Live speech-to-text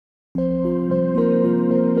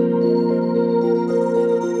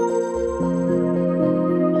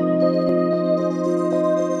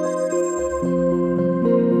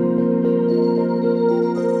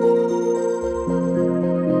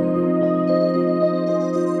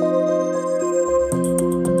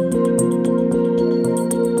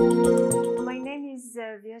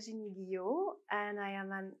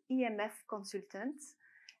consultant,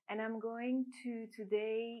 and I'm going to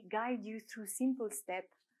today guide you through simple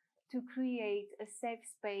steps to create a safe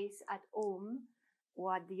space at home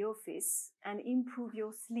or at the office and improve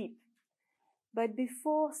your sleep. But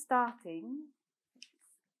before starting,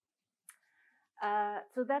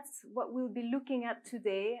 so that's what we'll be looking at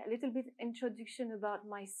today, a little bit introduction about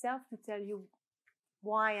myself to tell you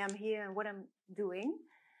why I'm here and what I'm doing.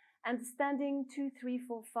 Understanding 2, 3,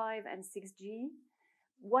 4, 5, and 6G.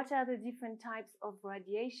 What are the different types of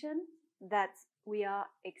radiation that we are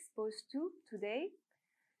exposed to today?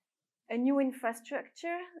 A new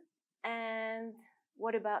infrastructure, and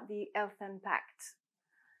what about the health impact?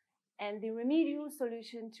 And the remedial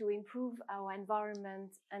solution to improve our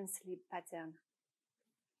environment and sleep pattern.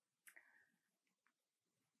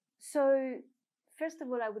 So, first of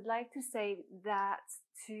all, I would like to say that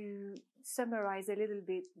to summarize a little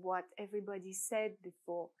bit what everybody said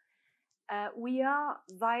before, we are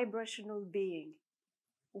vibrational beings.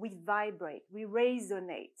 We vibrate, we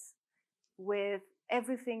resonate with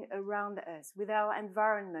everything around us, with our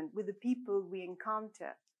environment, with the people we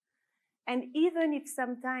encounter. And even if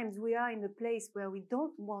sometimes we are in a place where we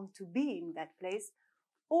don't want to be in that place,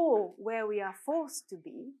 or where we are forced to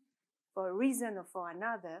be, for a reason or for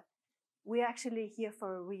another, we're actually here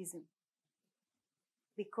for a reason.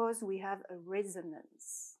 Because we have a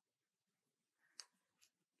resonance.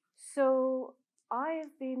 So I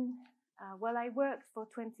have been, I worked for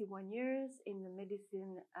 21 years in the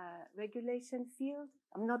medicine regulation field.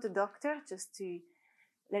 I'm not a doctor, just to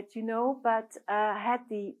let you know, but I had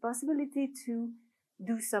the possibility to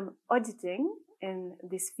do some auditing in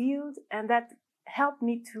this field, and that helped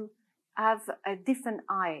me to have a different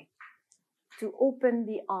eye, to open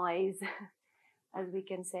the eyes, as we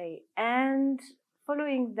can say. And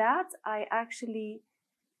following that, I actually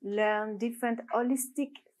learned different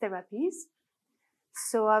holistic therapies.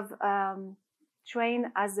 So I've trained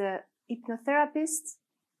as a hypnotherapist,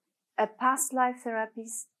 a past life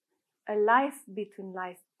therapist, a life between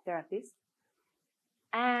life therapist,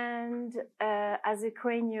 and as a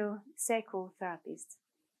Cranio-Sacral therapist.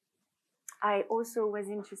 I also was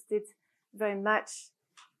interested very much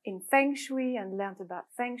in Feng Shui and learned about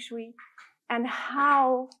Feng Shui and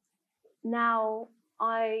how now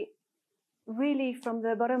I really, from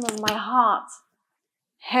the bottom of my heart,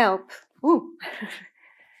 help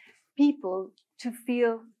people to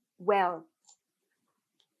feel well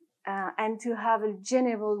and to have a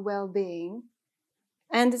general well-being,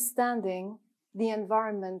 understanding the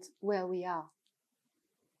environment where we are,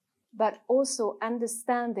 but also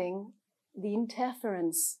understanding the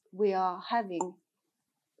interference we are having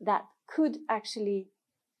that could actually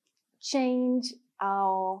change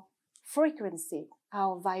our frequency,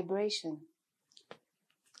 our vibration.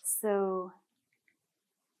 So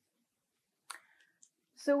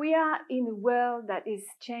we are in a world that is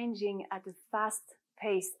changing at a fast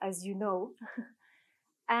pace, as you know,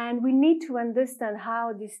 and we need to understand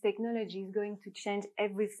how this technology is going to change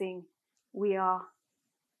everything we have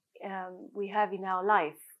in our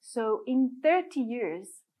life. So in 30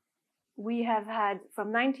 years, we have had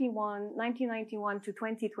from 1991 to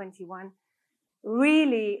 2021,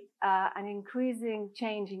 really an increasing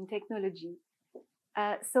change in technology.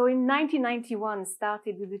 So in 1991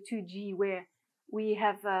 started with the 2G, where we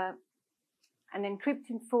have an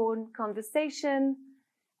encrypted phone conversation,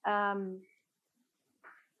 texting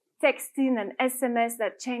and SMS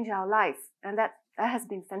that changed our life, and that has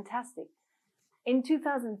been fantastic. In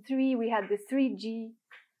 2003, we had the 3G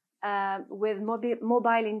with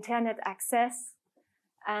mobile internet access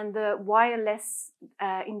and the wireless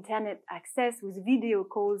internet access with video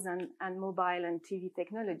calls and mobile and TV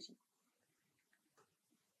technology.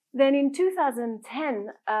 Then in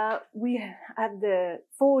 2010, we had the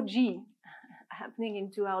 4G happening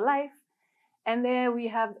into our life. And there we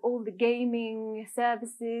have all the gaming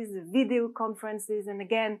services, the video conferences. And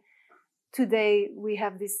again, today we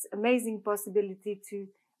have this amazing possibility to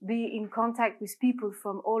be in contact with people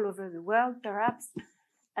from all over the world, perhaps,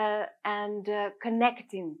 and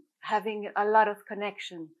connecting, having a lot of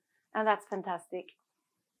connection. And that's fantastic.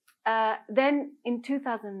 Then in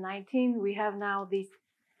 2019, we have now this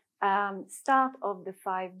start of the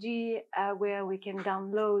 5G, where we can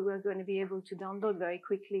download, we're going to be able to download very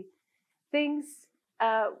quickly things.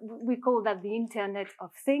 We call that the Internet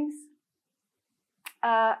of Things.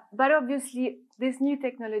 But obviously, this new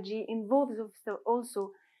technology involves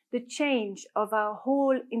also the change of our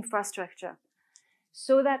whole infrastructure.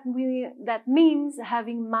 So that means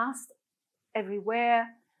having masts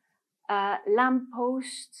everywhere,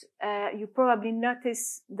 lampposts. You probably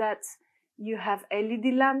notice that you have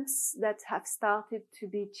LED lamps that have started to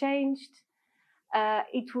be changed.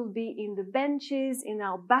 It will be in the benches, in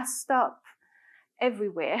our bus stop,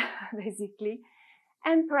 everywhere, basically.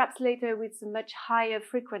 And perhaps later with a much higher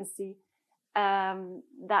frequency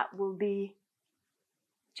that will be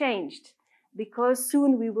changed, because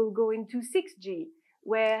soon we will go into 6G,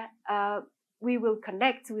 where we will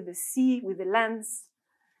connect with the sea, with the lands,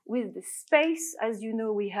 with the space. As you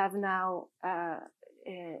know, we have now a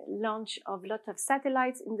launch of a lot of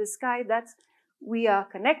satellites in the sky that we are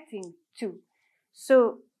connecting to.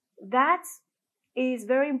 So that is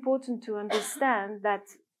very important to understand, that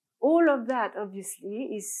all of that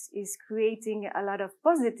obviously is creating a lot of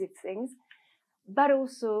positive things, but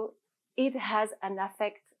also it has an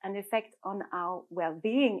effect on our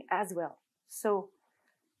well-being as well. So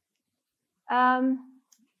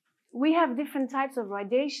we have different types of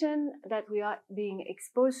radiation that we are being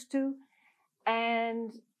exposed to,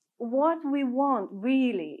 and what we want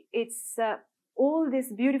really, it's all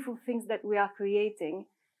these beautiful things that we are creating,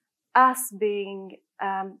 us being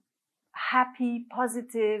happy,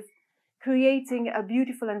 positive, creating a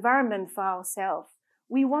beautiful environment for ourselves.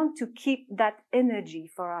 We want to keep that energy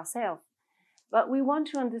for ourselves. But we want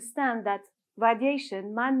to understand that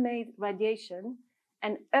radiation, man-made radiation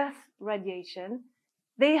and earth radiation,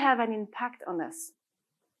 they have an impact on us.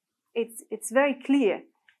 It's very clear.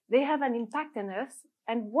 They have an impact on us.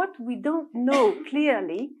 And what we don't know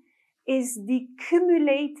clearly is the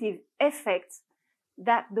cumulative effect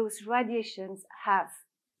that those radiations have.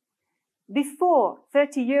 Before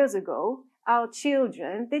 30 years ago, our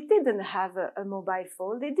children, they didn't have a mobile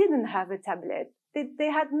phone, they didn't have a tablet, they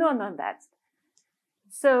had none of that.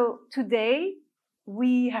 So today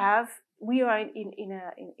we are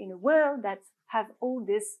in a world that have all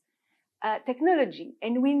this technology,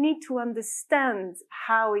 and we need to understand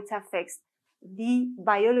how it affects the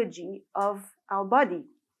biology of our body.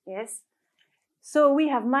 Yes. So we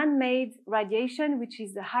have man-made radiation, which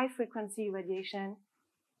is the high frequency radiation.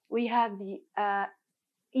 We have the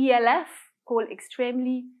ELF, called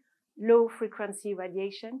extremely low frequency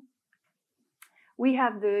radiation. We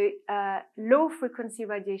have the low frequency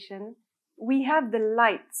radiation. We have the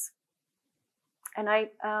lights. And I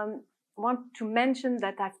want to mention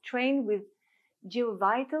that I've trained with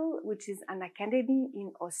GeoVital, which is an academy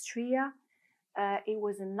in Austria. It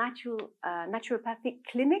was a naturopathic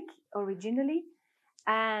clinic originally,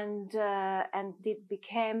 and it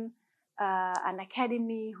became an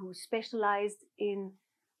academy who specialized in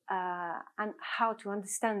and how to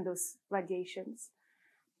understand those radiations.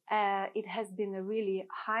 It has been a really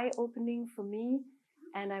eye-opening for me,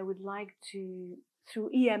 and I would like to,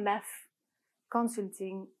 through EMF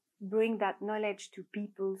consulting, bring that knowledge to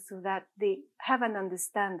people so that they have an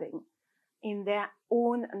understanding in their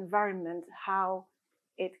own environment how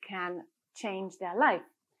it can change their life.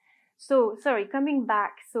 So, sorry, coming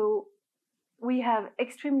back. So we have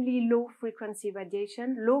extremely low frequency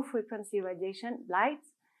radiation, light.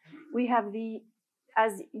 We have the,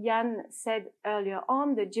 as Jan said earlier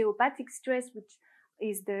on, the geopathic stress, which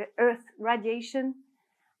is the earth radiation.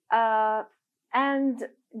 And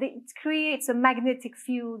it creates a magnetic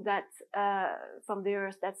field that from the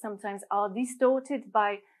earth that sometimes are distorted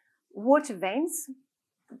by water veins.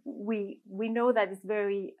 We know that it's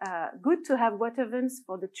very good to have water veins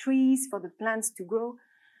for the trees, for the plants to grow,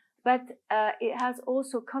 but it has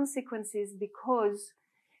also consequences, because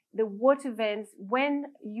the water veins,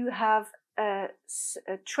 when you have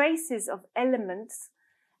traces of elements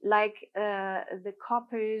like the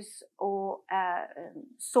coppers or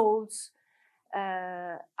salts,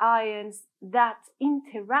 ions that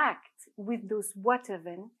interact with those water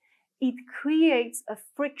veins, it creates a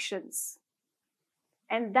frictions.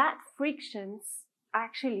 And that frictions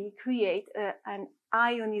actually create an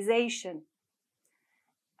ionization.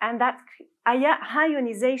 And that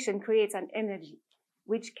ionization creates an energy,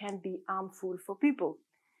 which can be harmful for people.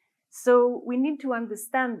 So we need to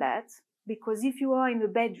understand that, because if you are in a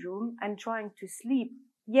bedroom and trying to sleep,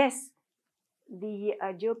 yes, the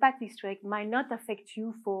geopathic stress might not affect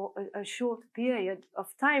you for a short period of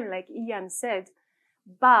time, like Ian said,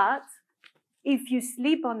 but if you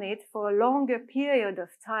sleep on it for a longer period of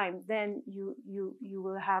time, then you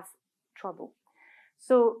will have trouble.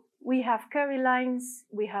 So we have Curry lines,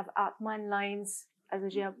 we have Hartmann lines as a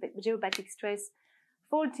geopathic stress,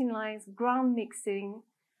 faulting lines, ground mixing,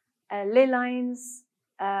 ley lines.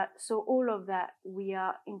 So all of that, we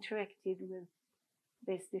are interacted with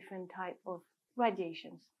this different type of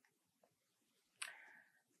radiations.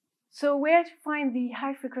 So where to find the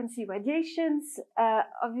high frequency radiations?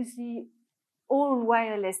 Obviously, all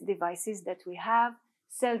wireless devices that we have,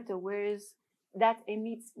 cell towers that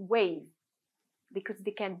emits wave, because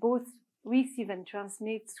they can both receive and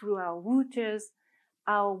transmit through our routers,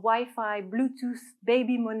 our Wi-Fi, Bluetooth,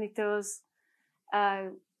 baby monitors,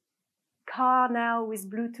 car now with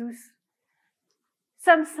Bluetooth.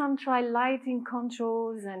 Some try lighting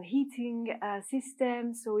controls and heating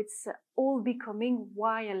systems, so it's all becoming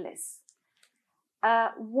wireless.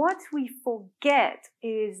 What we forget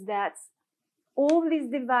is that all these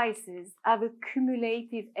devices have a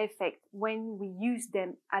cumulative effect when we use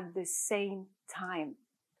them at the same time.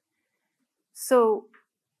 So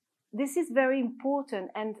this is very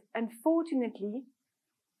important, and unfortunately,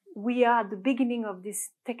 we are at the beginning of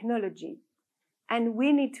this technology, and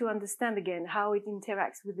we need to understand again how it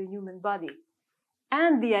interacts with the human body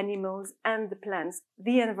and the animals and the plants,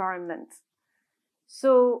 the environment.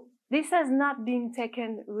 So this has not been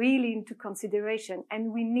taken really into consideration,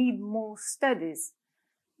 and we need more studies.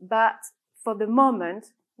 But for the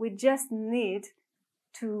moment, we just need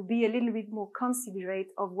to be a little bit more considerate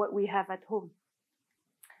of what we have at home.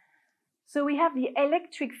 So we have the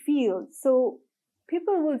electric field. So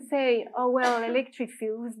people will say, oh, well, electric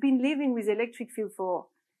field, we've been living with electric field for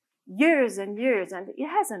years and years, and it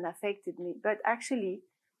hasn't affected me. But actually,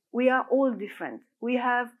 we are all different.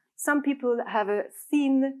 Some people have a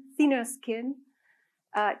thinner skin.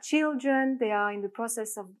 Children, they are in the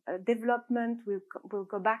process of development. We'll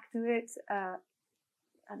go back to it at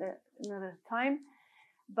another time.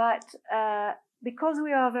 But because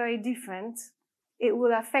we are very different, it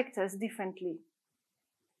will affect us differently.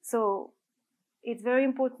 So it's very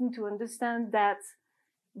important to understand that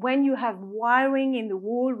when you have wiring in the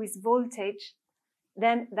wall with voltage,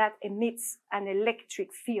 then that emits an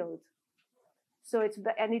electric field. So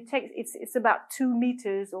it's about 2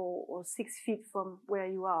 meters or 6 feet from where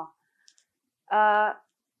you are.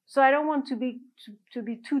 So I don't want to be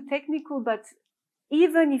too technical, but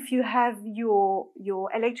even if you have your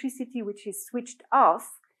electricity which is switched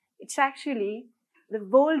off, it's actually the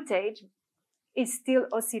voltage is still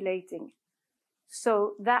oscillating.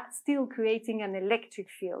 So that's still creating an electric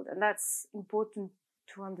field, and that's important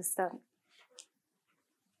to understand.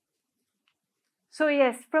 So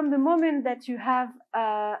yes, from the moment that you have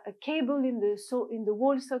a cable in the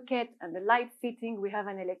wall socket and the light fitting, we have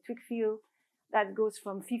an electric field that goes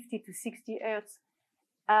from 50 to 60 hertz.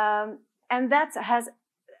 And that has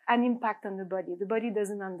an impact on the body. The body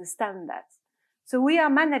doesn't understand that. So we are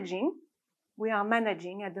managing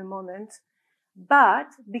at the moment, but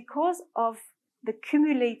because of the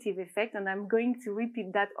cumulative effect, and I'm going to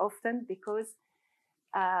repeat that often because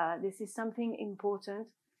this is something important,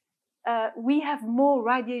 we have more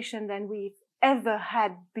radiation than we've ever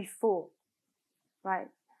had before, right?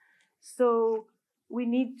 So we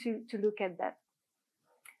need to look at that.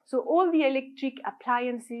 So all the electric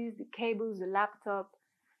appliances, the cables, the laptop,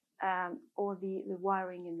 or the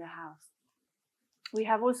wiring in the house. We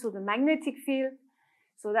have also the magnetic field.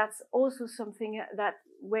 So that's also something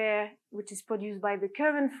which is produced by the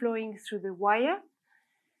current flowing through the wire.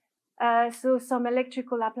 So some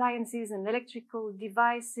electrical appliances and electrical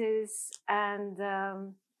devices, and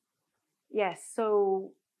yes,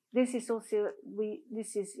 so this is also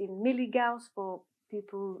this is in milligauss for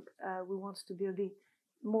people who wants to be a bit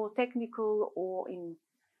more technical, or in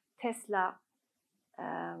Tesla.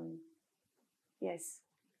 Yes.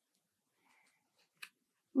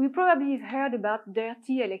 We probably have heard about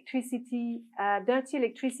dirty electricity. Dirty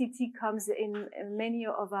electricity comes in many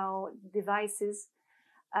of our devices,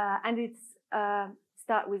 and it's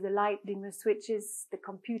start with the light dimmer switches, the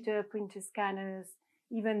computer, printer scanners,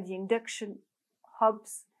 even the induction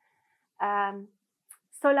hobs.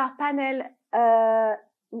 Solar panel,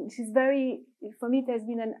 which is for me, it has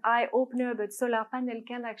been an eye-opener, but solar panel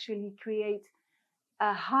can actually create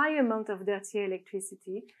a high amount of dirty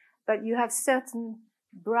electricity, but you have certain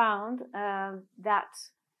brand that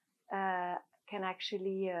can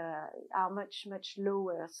actually are much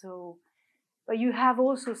lower. So, but you have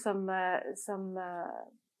also some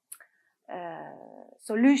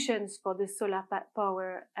solutions for the solar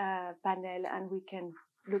power panel, and we can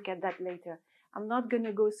look at that later. I'm not going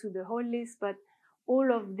to go through the whole list, but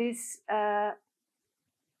all of this, the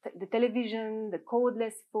television, the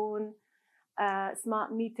cordless phone,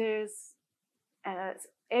 smart meters,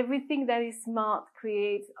 everything that is smart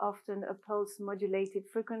creates often a pulse modulated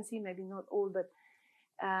frequency, maybe not all, but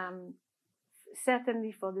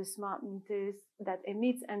certainly for the smart meters that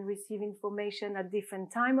emit and receive information at different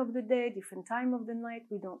time of the day, different time of the night,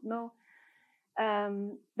 we don't know.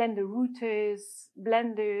 Then the routers,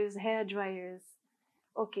 blenders, hair dryers.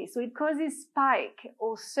 Okay, so it causes spike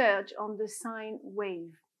or surge on the sine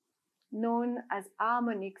wave, known as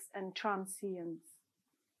harmonics and transients.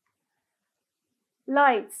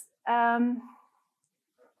 Lights have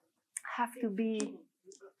to be...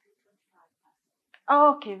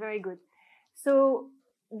 Okay, very good. So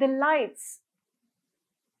the lights,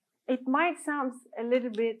 it might sound a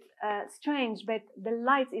little bit strange, but the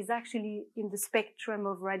light is actually in the spectrum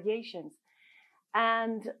of radiations.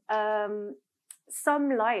 And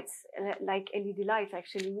some lights, like LED light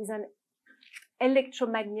actually, is an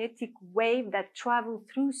electromagnetic wave that travels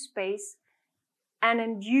through space and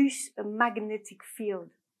induce a magnetic field.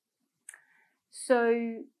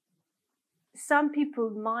 So some people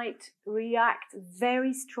might react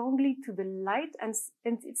very strongly to the light, and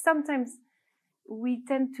sometimes we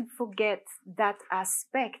tend to forget that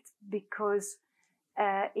aspect because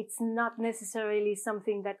it's not necessarily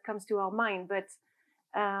something that comes to our mind. But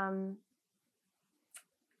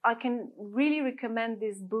I can really recommend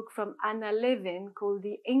this book from Anna Levin called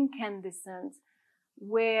The Incandescent,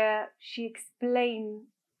 where she explains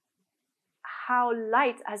how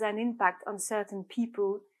light has an impact on certain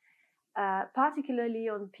people, particularly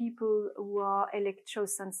on people who are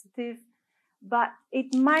electrosensitive, but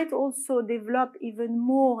it might also develop even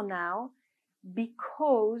more now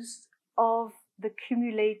because of the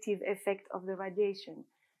cumulative effect of the radiation.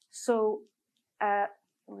 So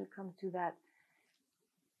we'll come to that.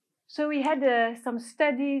 So we had some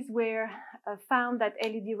studies where found that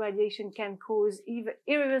LED radiation can cause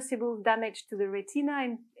irreversible damage to the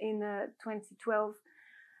retina in 2012.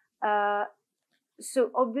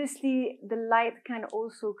 So obviously the light can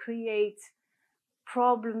also create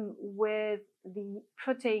problem with the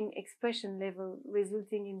protein expression level,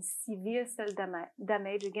 resulting in severe cell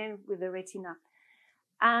damage, again with the retina.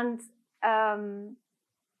 And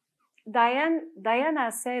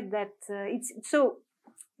Diana said that it's so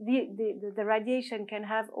the radiation can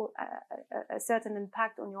have a certain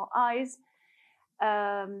impact on your eyes.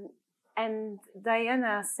 And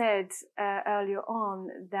Diana said earlier on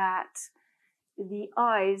that the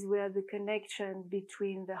eyes were the connection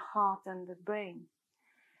between the heart and the brain.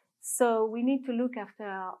 So we need to look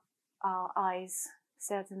after our eyes,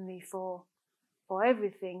 certainly for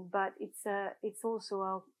everything, but it's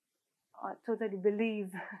also I totally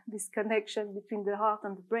believe this connection between the heart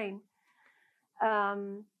and the brain.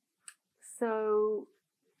 So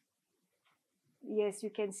yes, you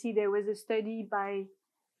can see there was a study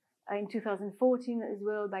in 2014 as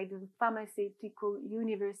well by the pharmaceutical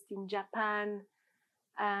university in Japan,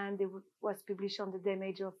 and it was published on the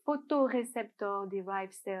damage of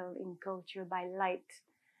photoreceptor-derived cell in culture by light,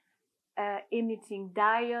 emitting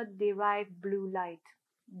diode-derived blue light,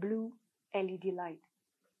 blue LED light.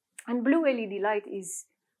 And blue LED light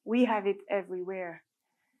we have it everywhere.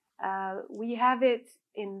 We have it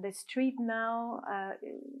in the street now,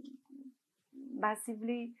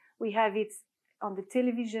 massively. We have it on the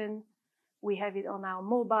television. We have it on our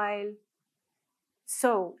mobile.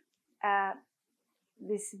 So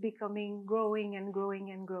this is becoming growing and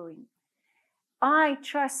growing and growing. I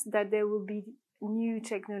trust that there will be new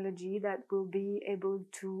technology that will be able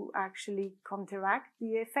to actually counteract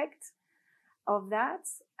the effect of that.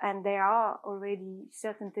 And there are already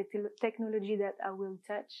certain technology that I will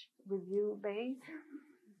touch with you, Babe.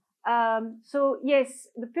 So yes,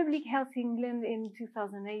 the Public Health England in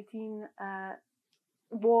 2018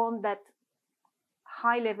 warned that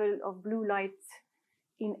high level of blue light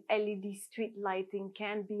in LED street lighting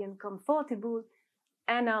can be uncomfortable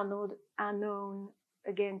and are known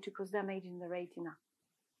again to cause damage in the retina.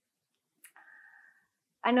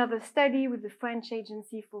 Another study with the French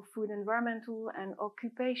Agency for Food, Environmental and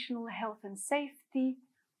Occupational Health and Safety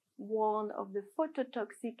warned of the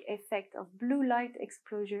phototoxic effect of blue light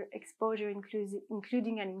exposure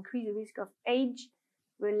including an increased risk of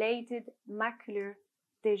age-related macular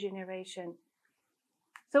degeneration.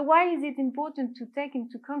 So why is it important to take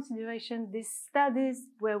into consideration these studies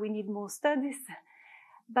where we need more studies?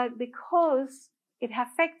 But because it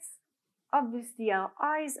affects obviously our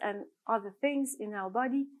eyes and other things in our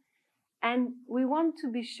body, and we want to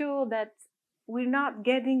be sure that we're not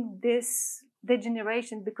getting this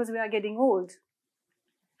degeneration because we are getting old,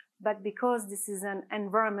 but because this is an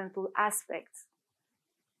environmental aspect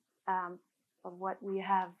of what we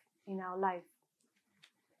have in our life.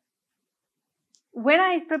 When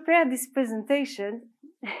I prepared this presentation,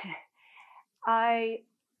 I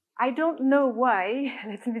don't know why, a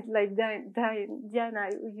little bit like Diana,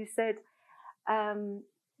 you said,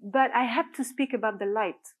 but I had to speak about the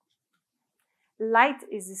light. Light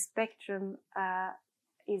is a spectrum,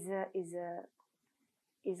 is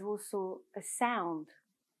also a sound.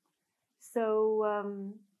 So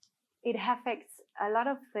it affects a lot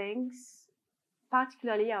of things,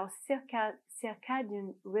 particularly our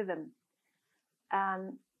circadian rhythm,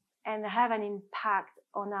 and have an impact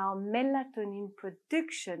on our melatonin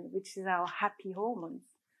production, which is our happy hormones.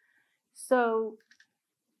 So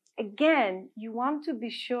again, you want to be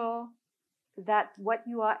sure that what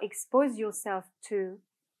you are exposed yourself to,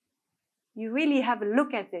 you really have a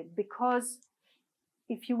look at it, because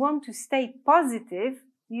if you want to stay positive,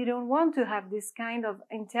 you don't want to have this kind of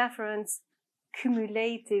interference,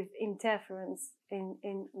 cumulative interference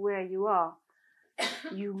in where you are.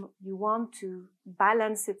 You want to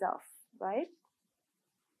balance it off, right?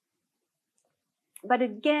 But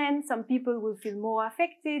again, some people will feel more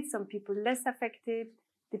affected, some people less affected,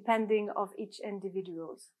 depending of each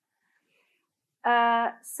individuals.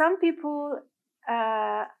 Some people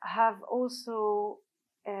have also,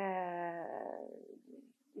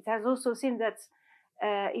 it has also seen that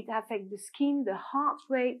it affects the skin, the heart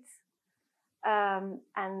rate,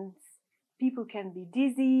 and people can be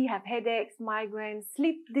dizzy, have headaches, migraines.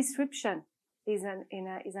 Sleep disruption is an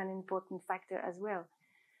important factor as well.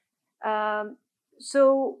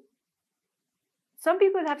 So some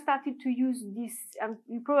people have started to use this,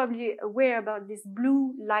 you're probably aware about this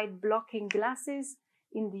blue light blocking glasses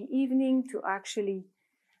in the evening to actually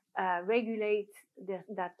regulate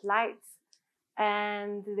that light.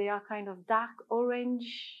 And they are kind of dark orange,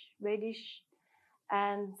 reddish.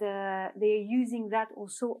 And they are using that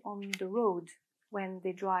also on the road when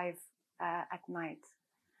they drive at night,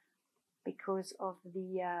 because of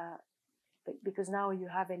the because now you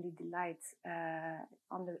have LED lights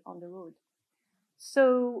on the road.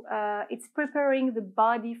 So it's preparing the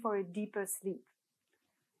body for a deeper sleep.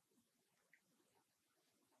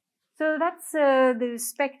 So that's the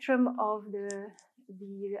spectrum of the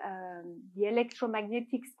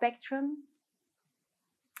electromagnetic spectrum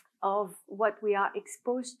of what we are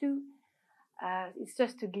exposed to. It's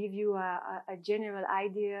just to give you a general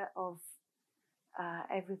idea of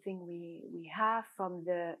everything we have, from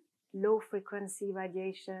the low frequency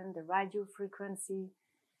radiation, the radio frequency,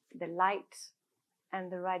 the light, and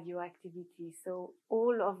the radioactivity. So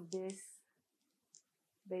all of this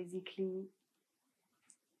basically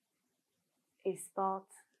is part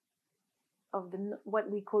of what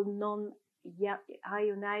we call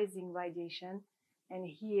non-ionizing radiation, and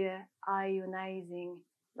here ionizing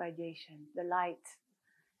radiation, the light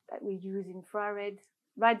that we use, infrared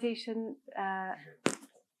radiation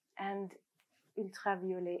and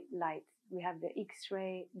ultraviolet light. We have the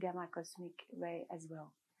X-ray, gamma cosmic ray as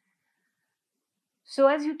well. So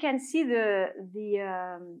as you can see, the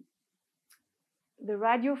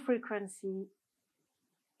radio frequency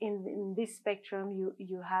in this spectrum,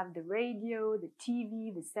 you have the radio, the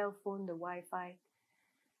TV, the cell phone, the Wi-Fi.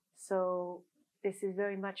 So this is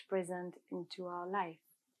very much present into our life.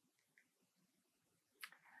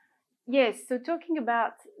 Yes, so talking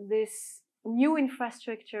about this new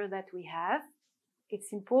infrastructure that we have,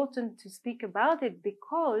 it's important to speak about it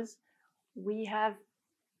because we have,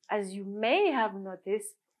 as you may have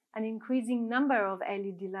noticed, an increasing number of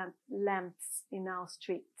LED lamps in our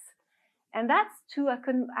streets. And that's to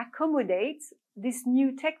accommodate this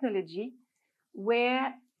new technology,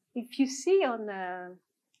 where if you see on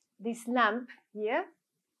this lamp here,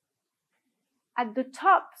 at the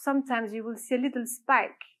top, sometimes you will see a little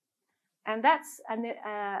spike. And that's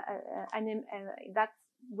that's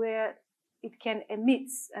where it can emit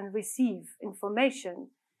and receive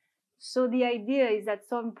information. So the idea is at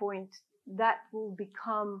some point that will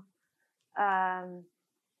become a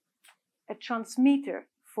transmitter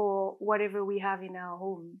for whatever we have in our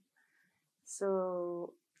home.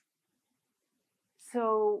 So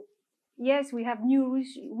yes, we have new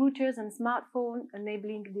routers and smartphones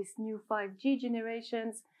enabling these new 5G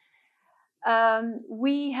generations.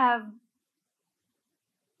 We have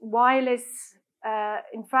wireless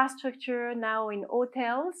infrastructure now in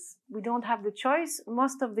hotels. We don't have the choice.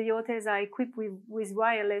 Most of the hotels are equipped with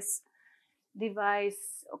wireless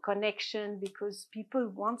device or connection because people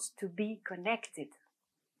want to be connected.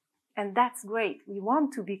 And that's great. We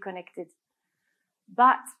want to be connected.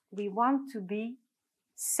 But we want to be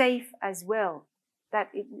safe as well, that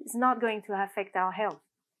it is not going to affect our health.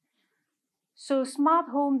 So smart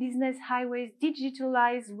home, business, highways,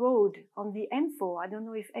 digitalized road on the M4. I don't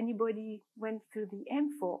know if anybody went through the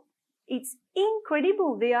M4. It's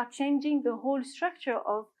incredible. They are changing the whole structure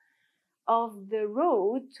of the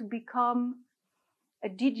road to become a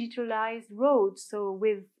digitalized road. So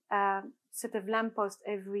with sort of lamppost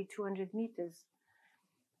every 200 meters.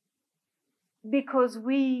 Because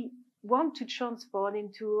we want to transport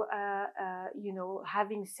into,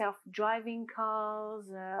 having self-driving cars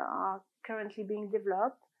are currently being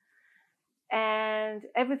developed, and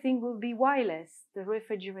everything will be wireless. The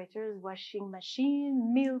refrigerators, washing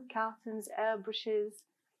machine, milk cartons, airbrushes,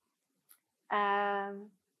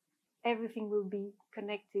 everything will be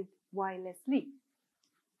connected wirelessly.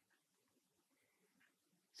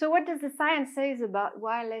 So what does the science say about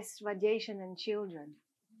wireless radiation in children?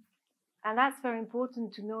 And that's very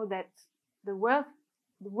important to know that the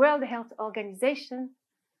World Health Organization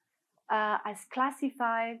has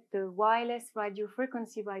classified the wireless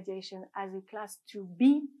radiofrequency radiation as a class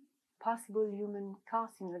 2B possible human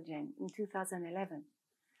carcinogen in 2011.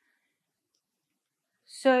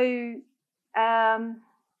 So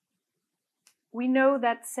we know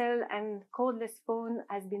that cell and cordless phone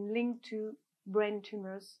has been linked to brain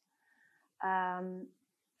tumors.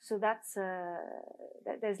 So that's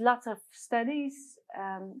there's lots of studies.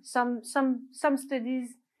 Some studies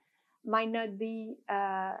might not be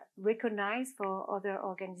recognized for other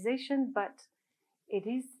organizations, but it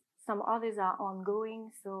is. Some others are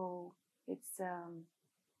ongoing. So it's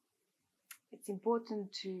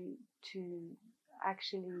important to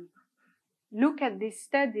actually look at these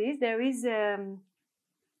studies. There is an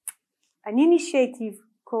initiative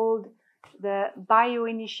called the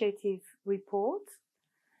Bioinitiative Report.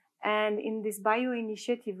 And in this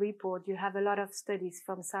Bioinitiative Report, you have a lot of studies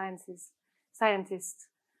from scientists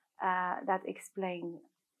that explain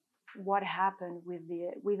what happened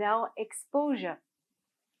with our exposure.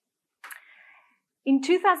 In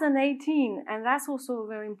 2018, and that's also a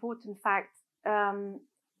very important fact, the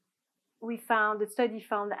study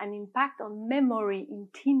found an impact on memory in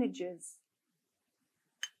teenagers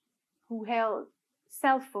who held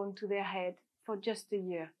cell phone to their head for just a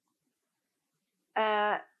year.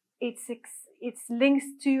 It's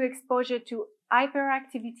linked to exposure to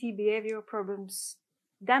hyperactivity, behavioral problems,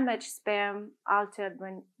 damaged sperm, altered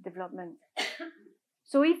brain development.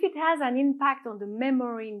 So if it has an impact on the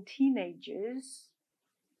memory in teenagers,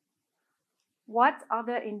 what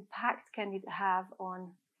other impact can it have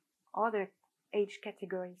on other age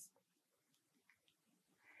categories?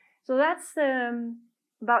 So that's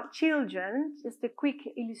about children, just a quick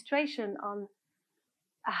illustration on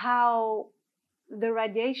how the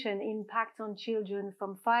radiation impacts on children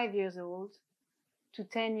from 5 years old to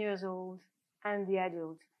 10 years old and the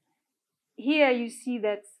adult. Here you see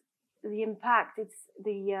that the impact,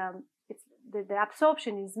 the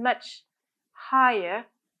absorption is much higher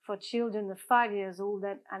for children of 5 years old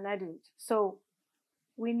than an adult. So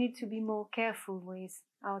we need to be more careful with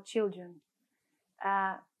our children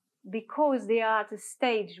because they are at a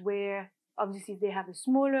stage where obviously they have a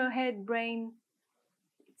smaller head, brain,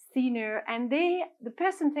 it's thinner, and the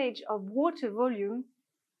percentage of water volume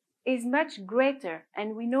is much greater.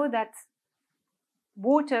 And we know that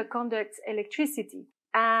water conducts electricity.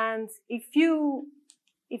 And if you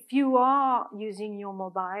are using your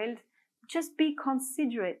mobile, just be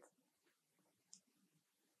considerate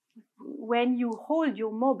when you hold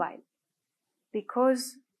your mobile,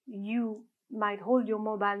 because you might hold your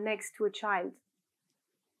mobile next to a child,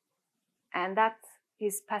 and that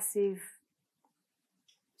is passive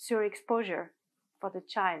surexposure for the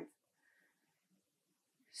child.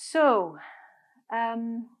 So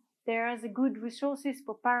there are good resources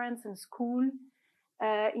for parents and school.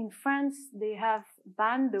 In France, they have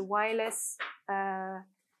banned the wireless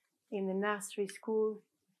in the nursery school,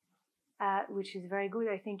 which is very good.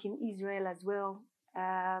 I think in Israel as well.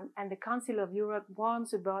 And the Council of Europe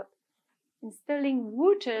warns about installing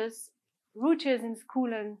routers in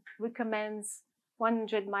school and recommends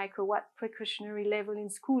 100 microwatt precautionary level in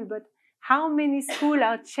school. But how many schools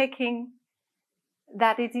are checking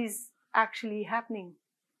that it is actually happening?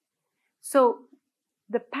 So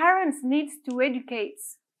the parents need to educate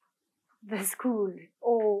the school,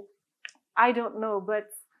 or I don't know, but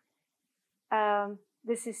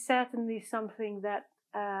this is certainly something that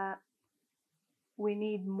we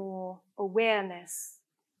need more awareness,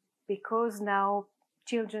 because now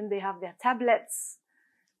children, they have their tablets,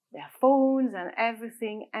 their phones and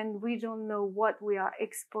everything, and we don't know what we are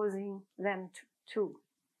exposing them to.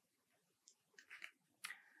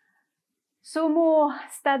 So more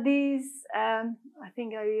studies. I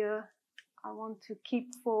think I want to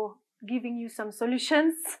keep for giving you some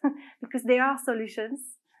solutions because there are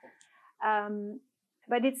solutions.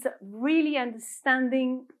 But it's really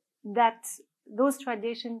understanding that those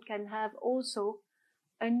radiation can have also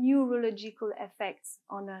a neurological effect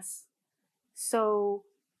on us. So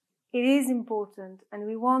it is important, and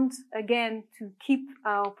we want again to keep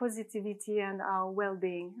our positivity and our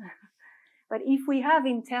well-being. But if we have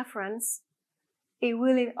interference, it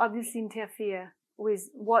will obviously interfere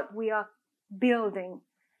with what we are building.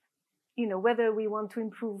 You know, whether we want to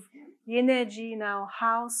improve the energy in our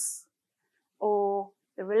house or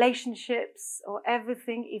the relationships or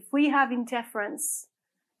everything. If we have interference,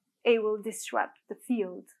 it will disrupt the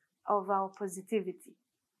field of our positivity.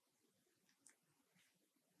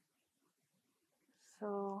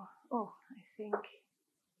 So, I think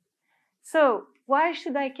So why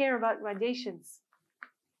should I care about radiations?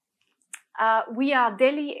 We are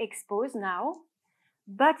daily exposed now,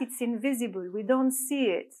 but it's invisible. We don't see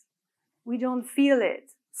it. We don't feel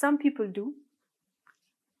it. Some people do.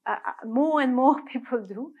 More and more people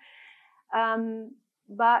do.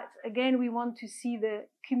 But again, we want to see the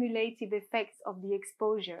cumulative effects of the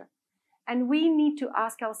exposure. And we need to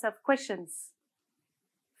ask ourselves questions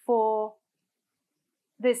for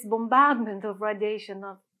this bombardment of radiation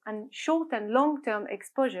and short and long-term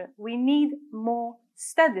exposure. We need more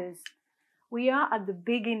studies. We are at the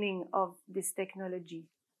beginning of this technology.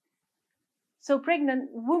 So pregnant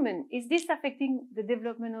women, is this affecting the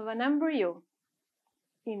development of an embryo?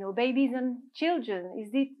 You know, babies and children,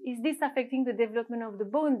 is this affecting the development of the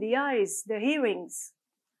bone, the eyes, the hearings?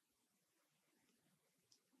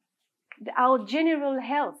 Our general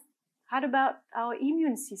health. How about our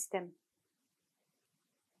immune system?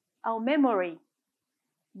 Our memory,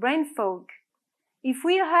 brain fog. If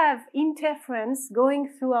we have interference going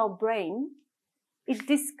through our brain, it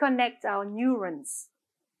disconnects our neurons.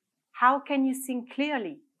 How can you think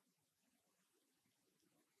clearly?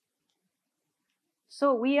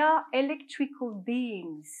 So we are electrical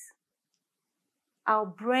beings. Our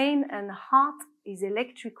brain and heart is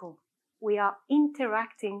electrical. We are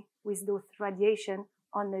interacting with those radiation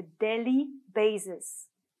on a daily basis.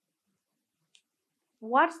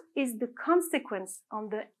 What is the consequence on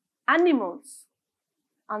the animals,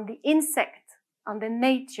 on the insect, on the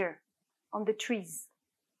nature, on the trees?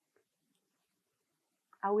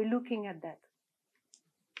 Are we looking at that?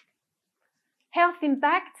 Health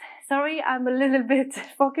impact. Sorry, I'm a little bit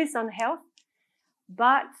focused on health,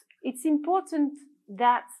 but it's important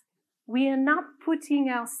that we are not putting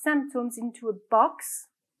our symptoms into a box,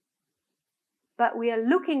 but we are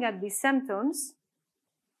looking at these symptoms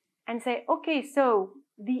and say, okay, so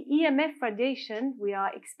the EMF radiation we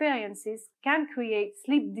are experiencing can create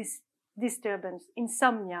sleep disturbance,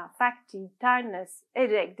 insomnia, fatigue, tiredness,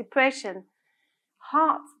 headache, depression,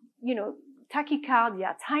 heart,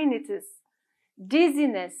 tachycardia, tinnitus,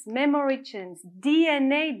 dizziness, memory change,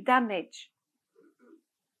 DNA damage.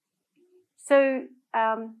 So,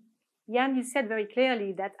 Jan, you said very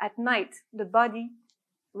clearly that at night the body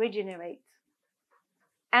regenerates.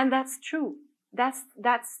 And that's true. That's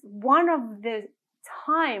one of the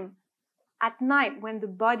time at night when the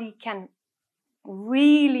body can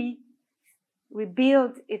really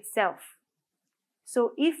rebuild itself.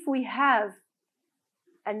 So if we have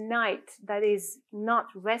a night that is not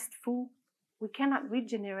restful, we cannot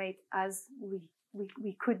regenerate as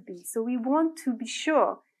we could be. So we want to be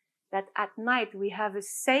sure that at night we have a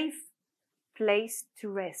safe place to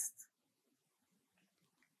rest.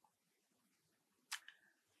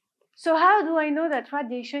 So how do I know that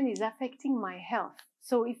radiation is affecting my health?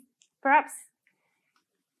 So perhaps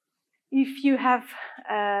if you have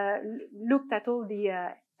looked at all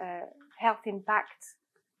the health impacts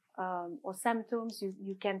or symptoms,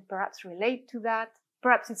 you can perhaps relate to that.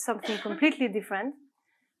 Perhaps it's something completely different,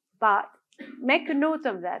 but make a note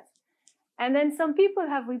of that. And then some people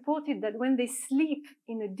have reported that when they sleep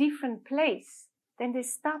in a different place, then they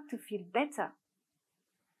start to feel better.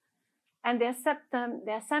 And their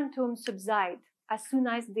symptoms subside as soon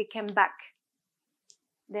as they come back.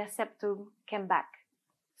 Their symptoms came back.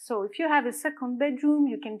 So if you have a second bedroom,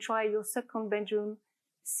 you can try your second bedroom,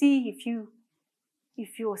 see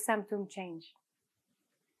if your symptoms change.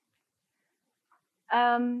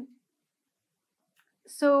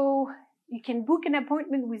 So you can book an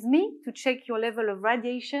appointment with me to check your level of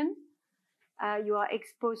radiation you are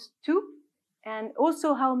exposed to, and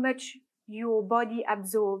also how much your body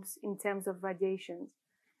absorbs in terms of radiation.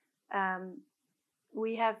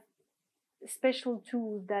 We have special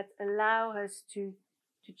tools that allow us to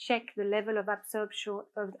check the level of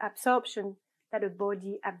absorption that a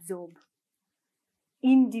body absorbs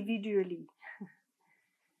individually.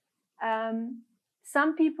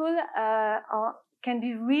 Some people can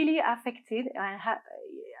be really affected and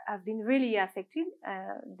have been really affected.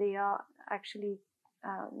 They are actually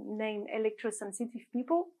named electrosensitive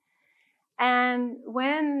people. And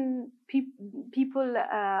when people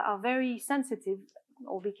are very sensitive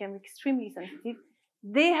or become extremely sensitive,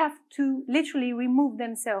 they have to literally remove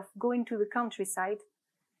themselves, go into the countryside,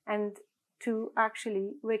 and to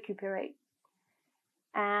actually recuperate.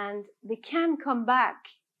 And they can come back,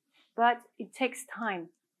 but it takes time.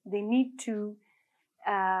 They need to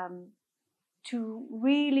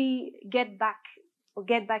really get back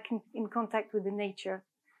in contact with the nature.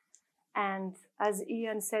 And as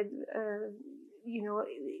Ian said,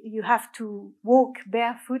 you have to walk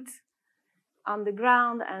barefoot on the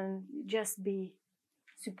ground and just be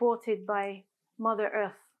supported by Mother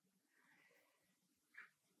Earth.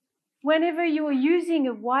 whenever you're using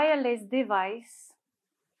a wireless device,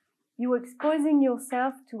 you're exposing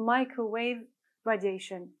yourself to microwave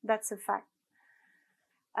radiation. That's a fact.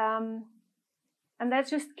 And let's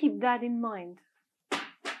just keep that in mind.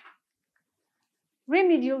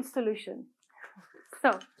 Remedial solution.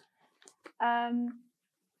 So,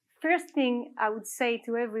 first thing I would say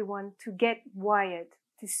to everyone to get wired,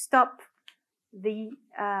 to stop the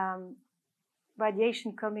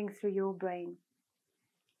radiation coming through your brain.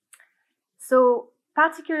 So,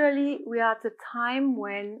 particularly, we are at a time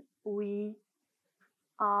when we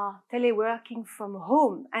are teleworking from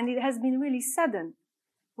home, and it has been really sudden.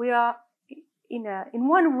 We are in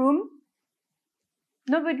one room.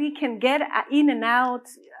 Nobody can get in and out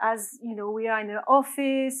as, you know, we are in an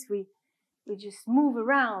office. We just move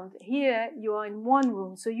around. Here, you are in one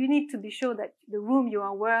room, so you need to be sure that the room you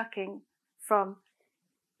are working from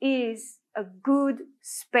is a good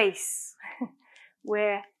space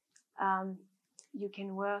where you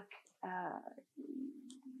can work,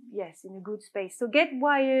 yes, in a good space. So get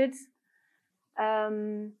wired.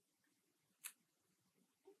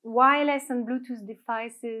 Wireless and Bluetooth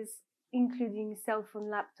devices, including cell phone,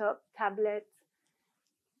 laptop, tablet,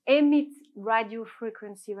 emit radio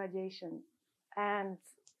frequency radiation. And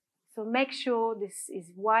so make sure this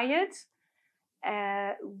is wired.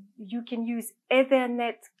 You can use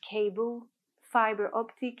Ethernet cable, fiber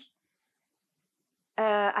optic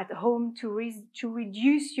at home to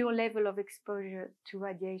reduce your level of exposure to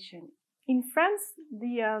radiation. In France,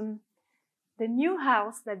 the new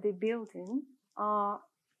house that they built in are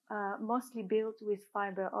mostly built with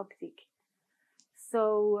fiber optic.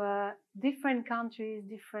 So different countries,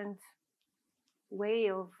 different way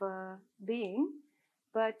of being,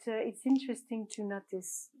 but it's interesting to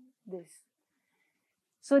notice this.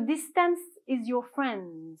 So distance is your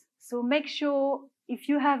friend. So make sure if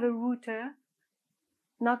you have a router,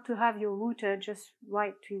 not to have your router just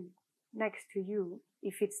right next to you.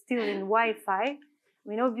 If it's still in Wi-Fi, I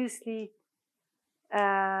mean, obviously,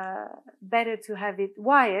 better to have it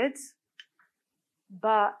wired,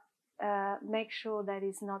 but make sure that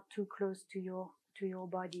it's not too close to your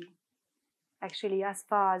body. Actually, as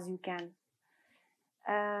far as you can.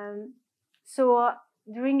 So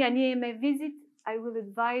during an EMF visit, I will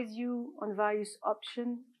advise you on various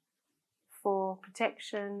options for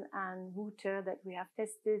protection and router that we have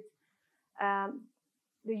tested.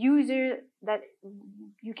 The user that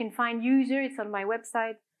you can find it's on my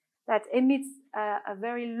website, that emits a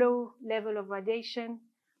very low level of radiation.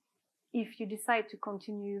 If you decide to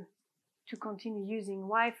continue using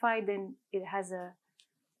Wi-Fi, then it has a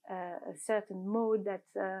certain mode that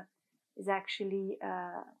is actually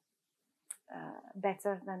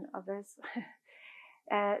better than others.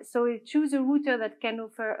 So choose a router that can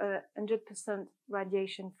offer 100%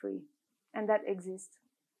 radiation free, and that exists.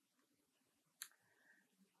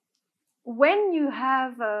 When you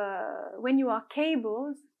are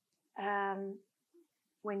cabled,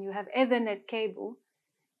 when you have Ethernet cable,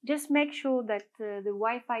 just make sure that the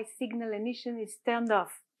Wi-Fi signal emission is turned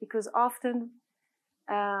off, because often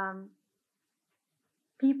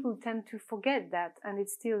people tend to forget that and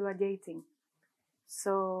it's still radiating.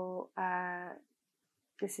 So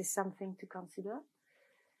this is something to consider.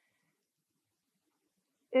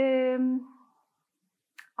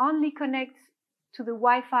 Only connect to the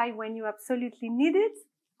Wi-Fi when you absolutely need it.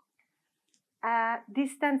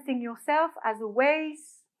 Distancing yourself as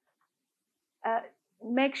always.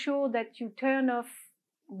 Make sure that you turn off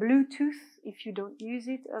Bluetooth if you don't use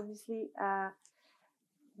it, obviously.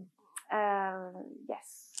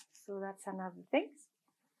 Yes, so that's another thing.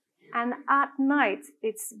 And at night,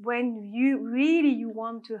 it's when you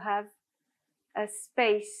want to have a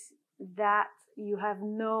space that you have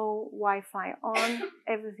no Wi-Fi on,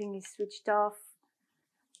 everything is switched off,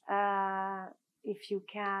 if you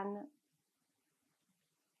can.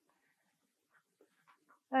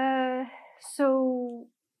 So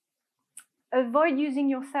avoid using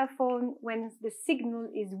your cell phone when the signal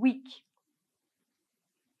is weak.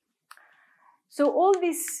 So all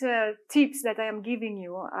these tips that I am giving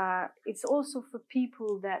you, it's also for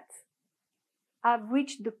people that have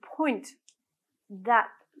reached the point that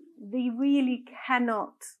they really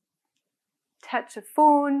cannot touch a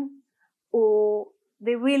phone, or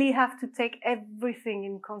they really have to take everything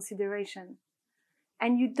in consideration.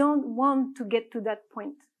 And you don't want to get to that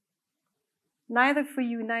point. Neither for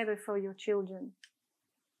you, neither for your children,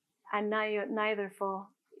 and neither for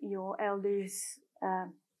your elders.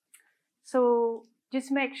 So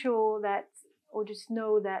just make sure that, or just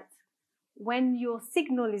know that when your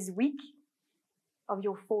signal is weak of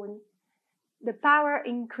your phone, the power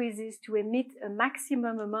increases to emit a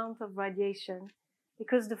maximum amount of radiation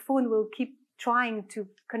because the phone will keep trying to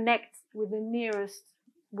connect with the nearest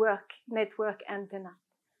network antenna.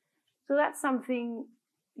 So that's something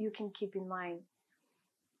you can keep in mind.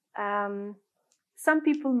 Some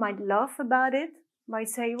people might laugh about it, might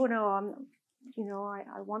say, oh no,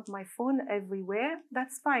 I want my phone everywhere.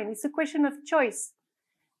 That's fine. It's a question of choice.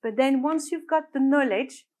 But then once you've got the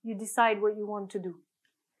knowledge, you decide what you want to do.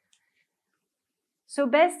 So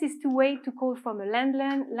best is to wait to call from a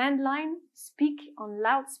landline, speak on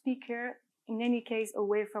loudspeaker, in any case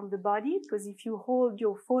away from the body, because if you hold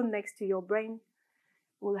your phone next to your brain,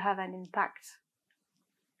 it will have an impact.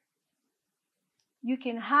 You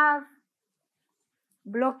can have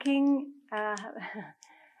blocking,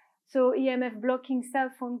 so EMF blocking cell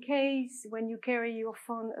phone case when you carry your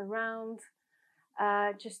phone around.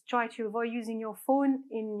 Just try to avoid using your phone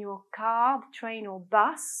in your car, train or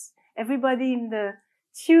bus. Everybody in the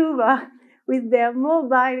tube with their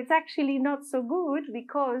mobile, it's actually not so good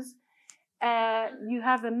because you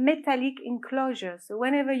have a metallic enclosure. So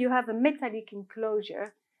whenever you have a metallic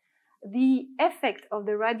enclosure, the effect of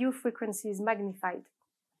the radio frequency is magnified.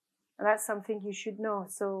 And that's something you should know.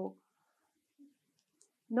 So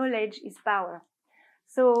knowledge is power.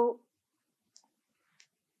 So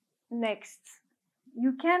next,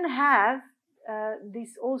 you can have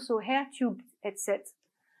this also hair tube headset.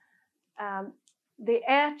 The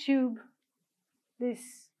air tube, this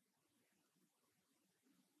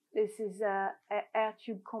is a air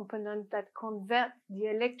tube component that converts the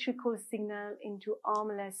electrical signal into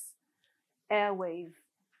harmless airwave.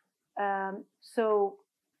 So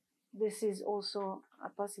this is also a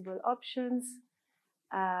possible options,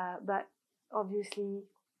 but obviously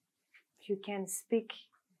if you can speak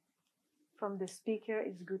from the speaker,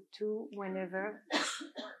 it's good too whenever.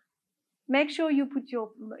 Make sure you put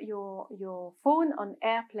your phone on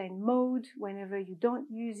airplane mode whenever you don't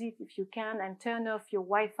use it, if you can, and turn off your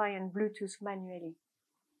Wi-Fi and Bluetooth manually.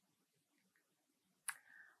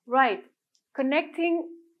 Right, connecting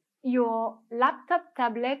your laptop,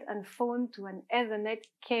 tablet, and phone to an Ethernet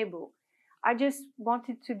cable. I just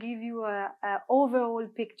wanted to give you an overall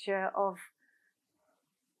picture of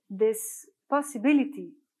this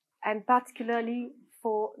possibility, and particularly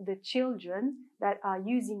for the children that are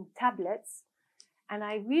using tablets. And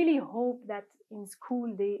I really hope that in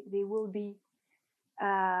school they will be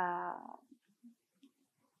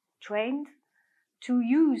trained to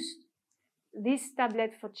use this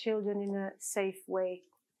tablet for children in a safe way.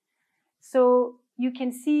 So you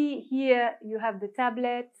can see here you have the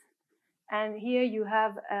tablet, and here you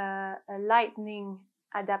have a lightning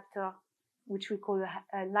adapter, which we call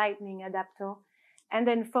a lightning adapter. And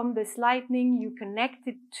then from this lightning, you connect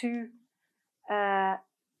it to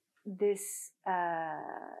this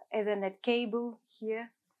Ethernet cable here.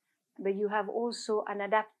 But you have also an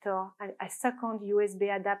adapter, a second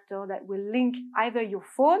USB adapter that will link either your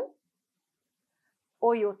phone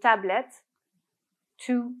or your tablet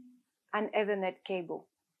to an Ethernet cable.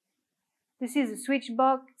 This is a switch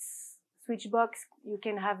box. You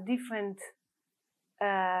can have different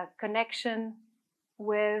connection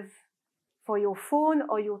with for your phone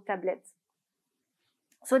or your tablet.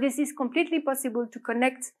 So this is completely possible to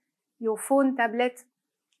connect your phone, tablet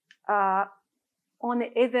on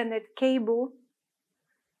an Ethernet cable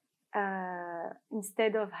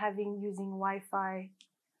instead of using Wi-Fi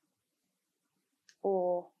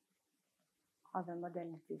or other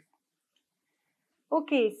modalities.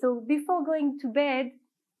 Okay, so before going to bed,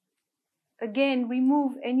 again,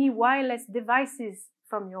 remove any wireless devices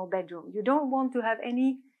from your bedroom. You don't want to have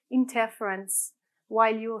any interference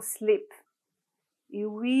while you sleep. You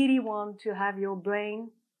really want to have your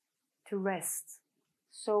brain to rest.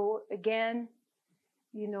 So again,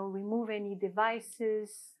 remove any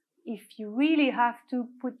devices. If you really have to,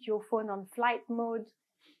 put your phone on flight mode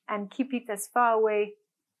and keep it as far away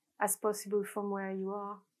as possible from where you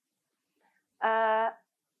are.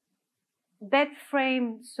 Bed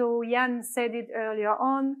frame, so Jan said it earlier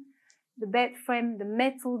on, the bed frame, the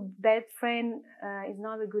metal bed frame is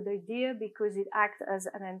not a good idea because it acts as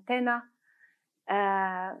an antenna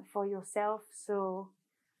for yourself, so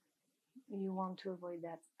you want to avoid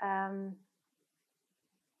that.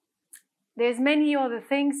 There's many other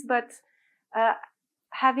things, but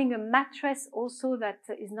having a mattress also that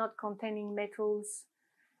is not containing metals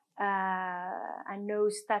and no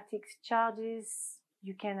static charges,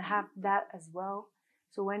 you can have that as well.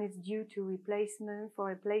 So when it's due to replacement,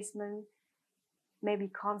 maybe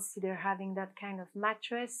consider having that kind of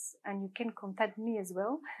mattress, and you can contact me as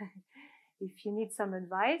well if you need some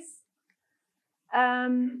advice.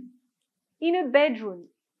 In a bedroom,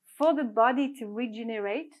 for the body to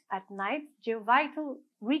regenerate at night, GeoVital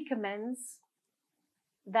recommends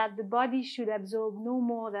that the body should absorb no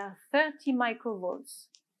more than 30 microvolts,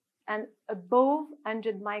 and above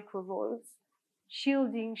 100 microvolts,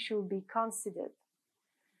 shielding should be considered.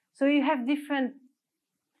 So you have different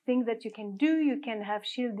things that you can do. You can have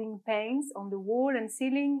shielding panes on the wall and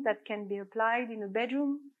ceiling that can be applied in a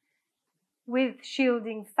bedroom, with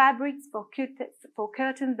shielding fabrics for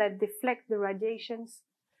curtains that deflect the radiations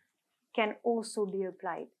can also be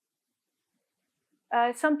applied.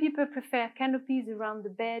 Some people prefer canopies around the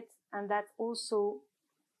bed, and that also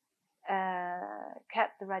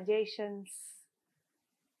cut the radiations.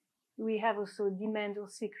 We have also demand or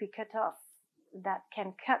circuit cutoff that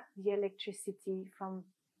can cut the electricity from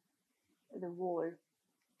the wall.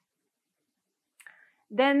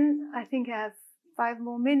 Then I think I have 5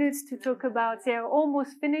 more minutes to talk about. They're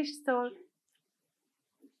almost finished, so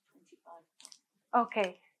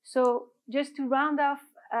okay. So just to round off,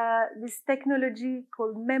 this technology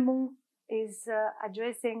called MEMON is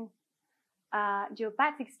addressing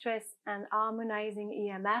geopathic stress and harmonizing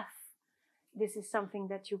EMF. This is something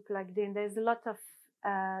that you plugged in. There's a lot of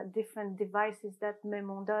different devices that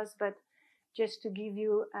MEMON does, but just to give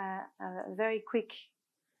you a very quick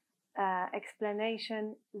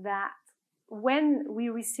explanation, that when we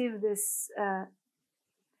receive this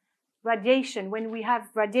radiation, when we have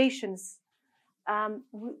radiations,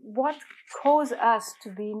 what causes us to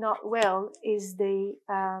be not well is the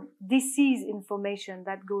disease information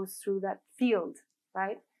that goes through that field,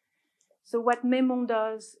 right? So what MEMON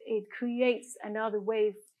does, it creates another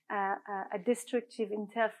wave, a destructive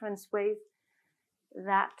interference wave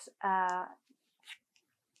that, as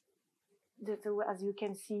you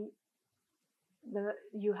can see,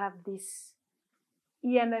 you have this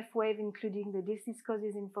EMF wave, including the disease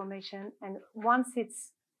causes information, and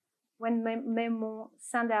when MEMON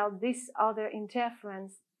send out this other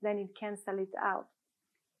interference, then it cancels it out.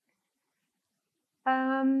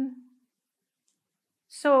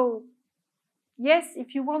 So, yes,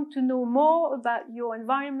 if you want to know more about your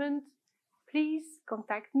environment, please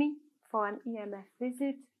contact me for an EMF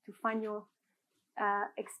visit to find your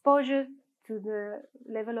exposure to the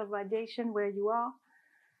level of radiation where you are.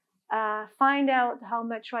 Find out how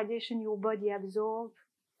much radiation your body absorbs,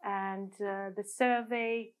 and the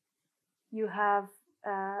survey you have.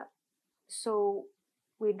 So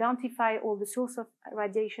we identify all the source of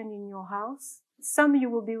radiation in your house. Some you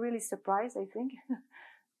will be really surprised, I think,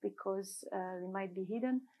 because they might be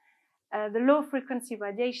hidden. The low frequency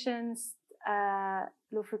radiations,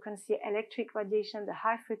 low frequency electric radiation, the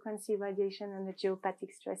high frequency radiation, and the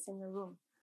geopathic stress in the room.